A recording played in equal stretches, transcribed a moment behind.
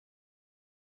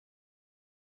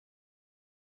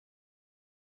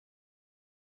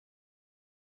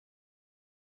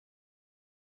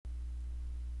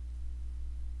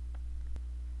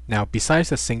Now, besides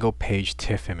the single page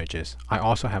TIFF images, I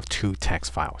also have two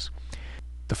text files.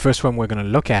 The first one we're going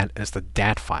to look at is the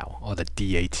DAT file, or the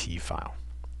DAT file.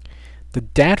 The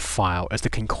DAT file is the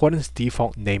Concordance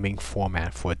default naming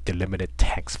format for a delimited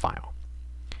text file.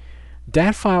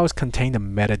 DAT files contain the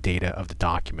metadata of the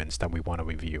documents that we want to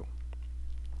review.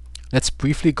 Let's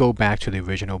briefly go back to the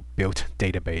original built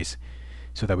database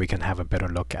so that we can have a better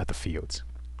look at the fields.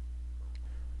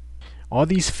 All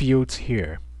these fields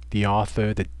here, the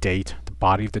author, the date, the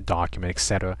body of the document,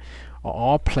 etc., are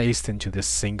all placed into this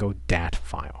single DAT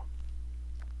file.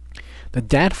 The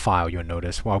DAT file, you'll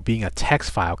notice, while being a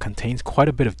text file, contains quite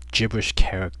a bit of gibberish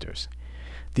characters.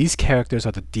 These characters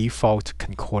are the default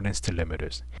concordance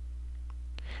delimiters.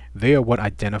 They are what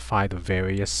identify the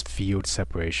various field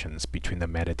separations between the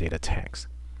metadata text.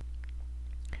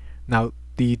 Now,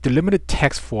 the delimited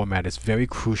text format is very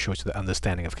crucial to the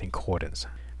understanding of concordance.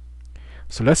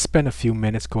 So let's spend a few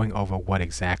minutes going over what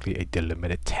exactly a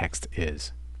delimited text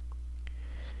is.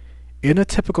 In a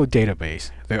typical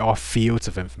database, there are fields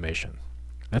of information.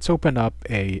 Let's open up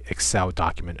an Excel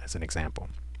document as an example.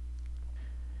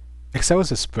 Excel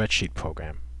is a spreadsheet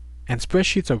program, and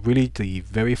spreadsheets are really the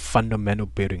very fundamental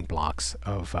building blocks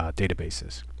of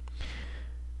databases.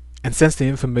 And since the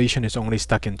information is only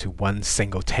stuck into one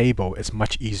single table, it's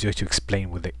much easier to explain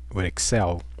with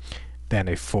Excel than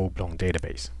a full-blown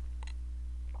database.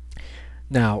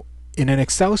 Now, in an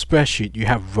Excel spreadsheet, you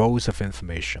have rows of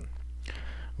information.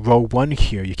 Row 1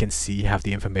 here, you can see you have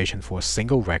the information for a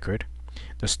single record,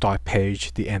 the start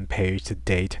page, the end page, the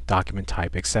date, document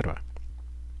type, etc.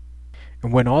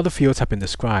 And when all the fields have been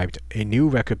described, a new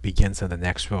record begins in the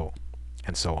next row,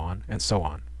 and so on, and so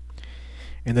on.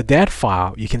 In the DAT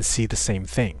file, you can see the same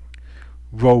thing.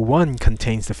 Row 1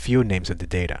 contains the field names of the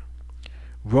data.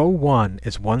 Row 1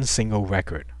 is one single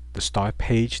record, the start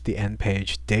page, the end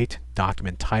page, date,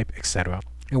 document type, etc.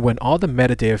 And when all the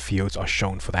metadata fields are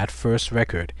shown for that first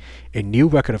record, a new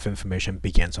record of information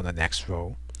begins on the next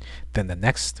row, then the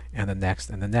next, and the next,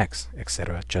 and the next,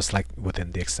 etc., just like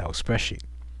within the Excel spreadsheet.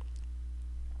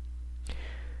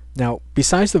 Now,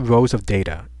 besides the rows of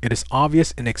data, it is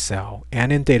obvious in Excel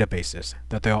and in databases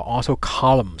that there are also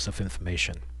columns of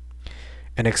information.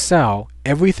 In Excel,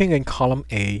 everything in column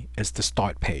A is the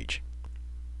start page.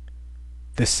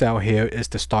 This cell here is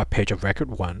the start page of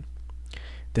record 1.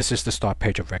 This is the start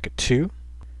page of record 2.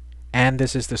 And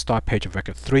this is the start page of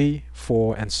record 3,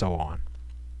 4, and so on.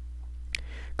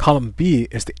 Column B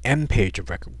is the end page of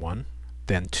record 1,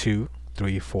 then 2,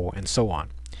 3, 4, and so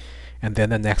on. And then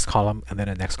the next column, and then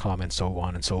the next column, and so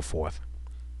on and so forth,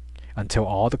 until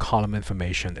all the column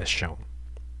information is shown.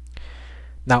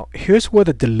 Now, here's where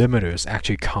the delimiters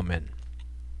actually come in.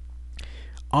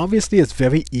 Obviously, it's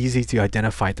very easy to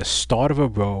identify the start of a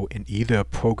row in either a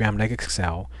program like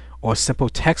Excel or a simple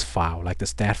text file like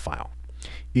the DAT file.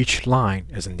 Each line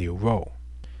is a new row.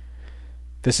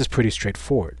 This is pretty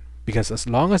straightforward, because as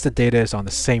long as the data is on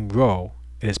the same row,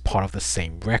 it is part of the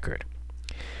same record.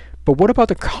 But what about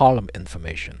the column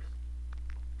information?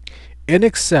 In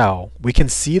Excel, we can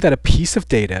see that a piece of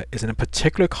data is in a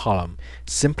particular column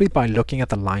simply by looking at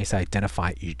the lines that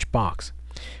identify each box.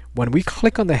 When we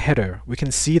click on the header, we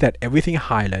can see that everything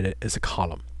highlighted is a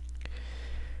column.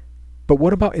 But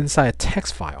what about inside a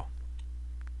text file?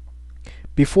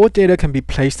 Before data can be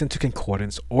placed into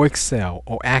Concordance or Excel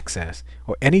or Access,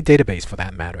 or any database for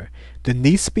that matter, there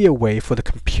needs to be a way for the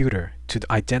computer to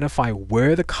identify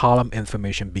where the column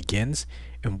information begins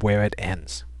and where it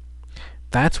ends.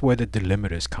 That's where the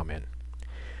delimiters come in.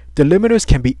 Delimiters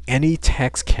can be any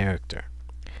text character.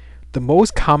 The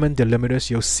most common delimiters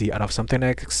you'll see out of something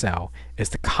like Excel is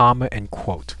the comma and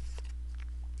quote.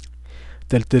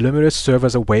 The delimiters serve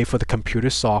as a way for the computer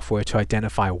software to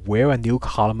identify where a new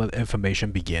column of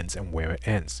information begins and where it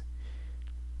ends.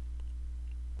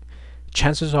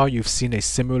 Chances are you've seen a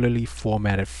similarly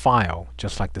formatted file,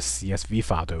 just like the CSV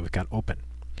file that we've got open.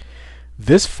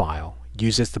 This file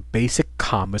uses the basic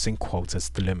commas and quotes as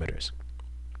delimiters.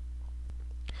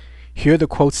 Here the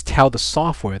quotes tell the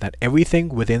software that everything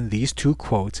within these two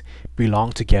quotes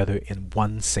belong together in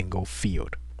one single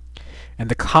field. And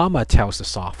the comma tells the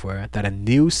software that a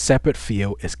new separate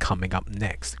field is coming up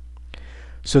next.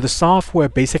 So the software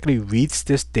basically reads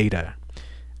this data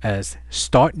as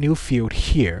start new field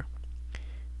here,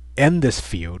 end this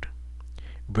field,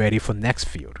 ready for next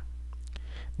field.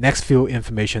 Next field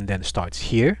information then starts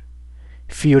here,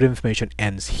 field information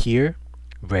ends here,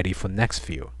 ready for next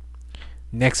field.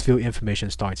 Next field information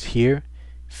starts here,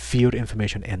 field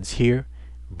information ends here,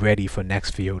 ready for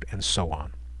next field, and so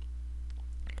on.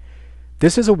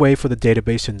 This is a way for the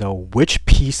database to know which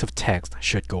piece of text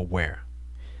should go where.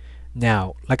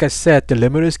 Now, like I said,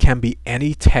 delimiters can be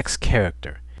any text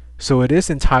character, so it is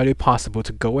entirely possible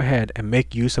to go ahead and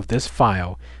make use of this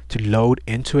file to load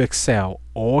into Excel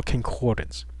or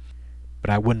Concordance, but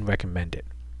I wouldn't recommend it.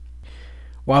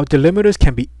 While delimiters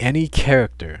can be any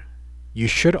character, you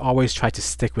should always try to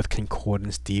stick with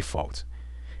Concordance defaults,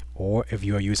 or if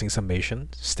you are using summation,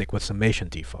 stick with summation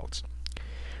defaults.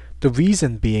 The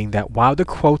reason being that while the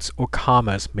quotes or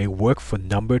commas may work for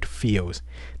numbered fields,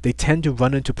 they tend to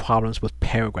run into problems with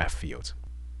paragraph fields.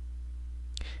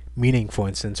 Meaning, for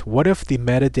instance, what if the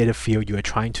metadata field you are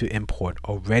trying to import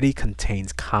already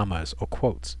contains commas or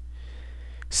quotes?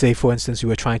 Say, for instance, you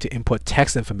are trying to import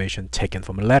text information taken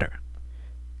from a letter.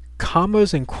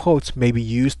 Commas and quotes may be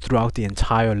used throughout the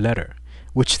entire letter,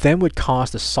 which then would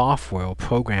cause the software or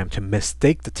program to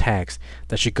mistake the text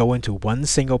that should go into one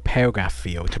single paragraph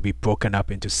field to be broken up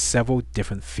into several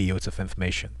different fields of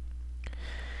information.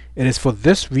 It is for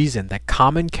this reason that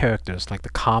common characters like the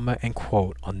comma and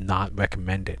quote are not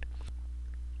recommended.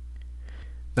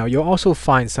 Now, you'll also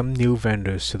find some new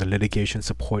vendors to the litigation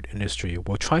support industry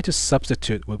will try to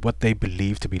substitute with what they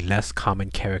believe to be less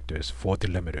common characters for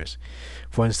delimiters.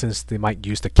 For instance, they might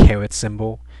use the caret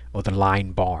symbol or the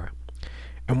line bar.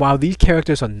 And while these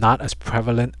characters are not as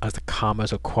prevalent as the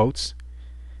commas or quotes,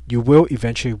 you will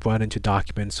eventually run into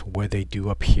documents where they do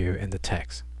appear in the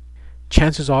text.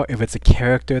 Chances are, if it's a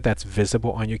character that's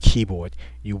visible on your keyboard,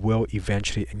 you will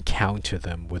eventually encounter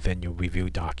them within your review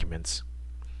documents.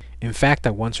 In fact, I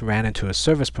once ran into a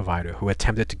service provider who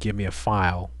attempted to give me a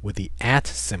file with the @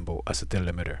 symbol as a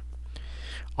delimiter.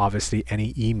 Obviously,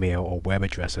 any email or web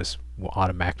addresses will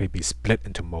automatically be split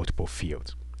into multiple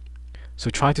fields. So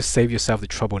try to save yourself the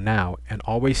trouble now and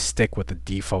always stick with the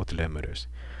default delimiters.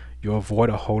 You'll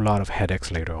avoid a whole lot of headaches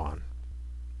later on.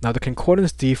 Now, the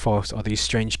Concordance defaults are these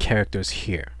strange characters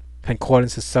here.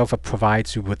 Concordance itself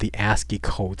provides you with the ASCII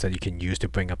codes that you can use to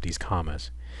bring up these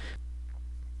commas.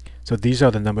 So these are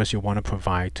the numbers you want to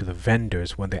provide to the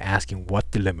vendors when they're asking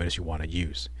what delimiters you want to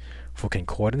use. For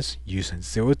Concordance, use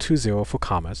 020 for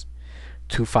commas,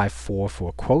 254 for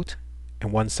a quote,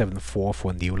 and 174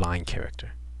 for a new line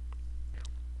character.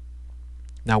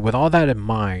 Now, with all that in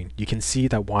mind, you can see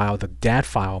that while the DAT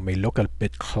file may look a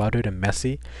bit cluttered and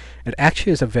messy, it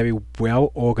actually is a very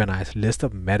well organized list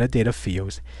of metadata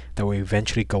fields that will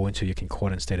eventually go into your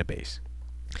Concordance database.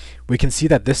 We can see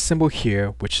that this symbol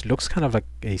here, which looks kind of like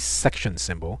a section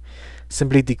symbol,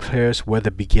 simply declares where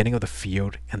the beginning of the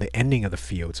field and the ending of the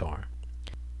fields are.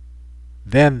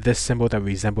 Then this symbol that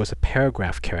resembles a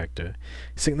paragraph character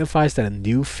signifies that a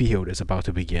new field is about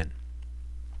to begin.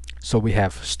 So we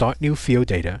have start new field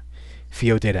data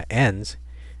ends,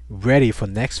 ready for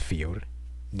next field,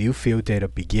 new field data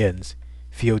begins,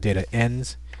 field data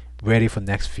ends, ready for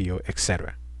next field,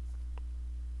 etc.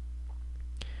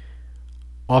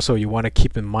 Also, you want to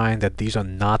keep in mind that these are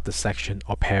not the section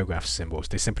or paragraph symbols.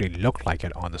 They simply look like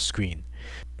it on the screen.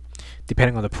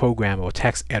 Depending on the program or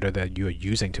text editor that you are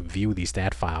using to view these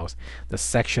DAT files, the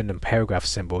section and paragraph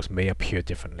symbols may appear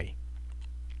differently.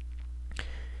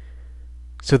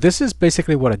 So this is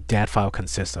basically what a DAT file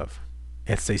consists of.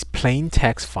 It's a plain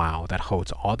text file that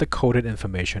holds all the coded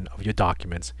information of your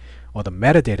documents or the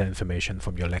metadata information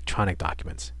from your electronic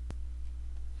documents.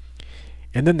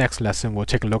 In the next lesson, we'll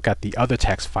take a look at the other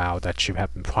text file that should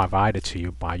have been provided to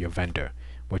you by your vendor,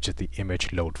 which is the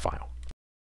image load file.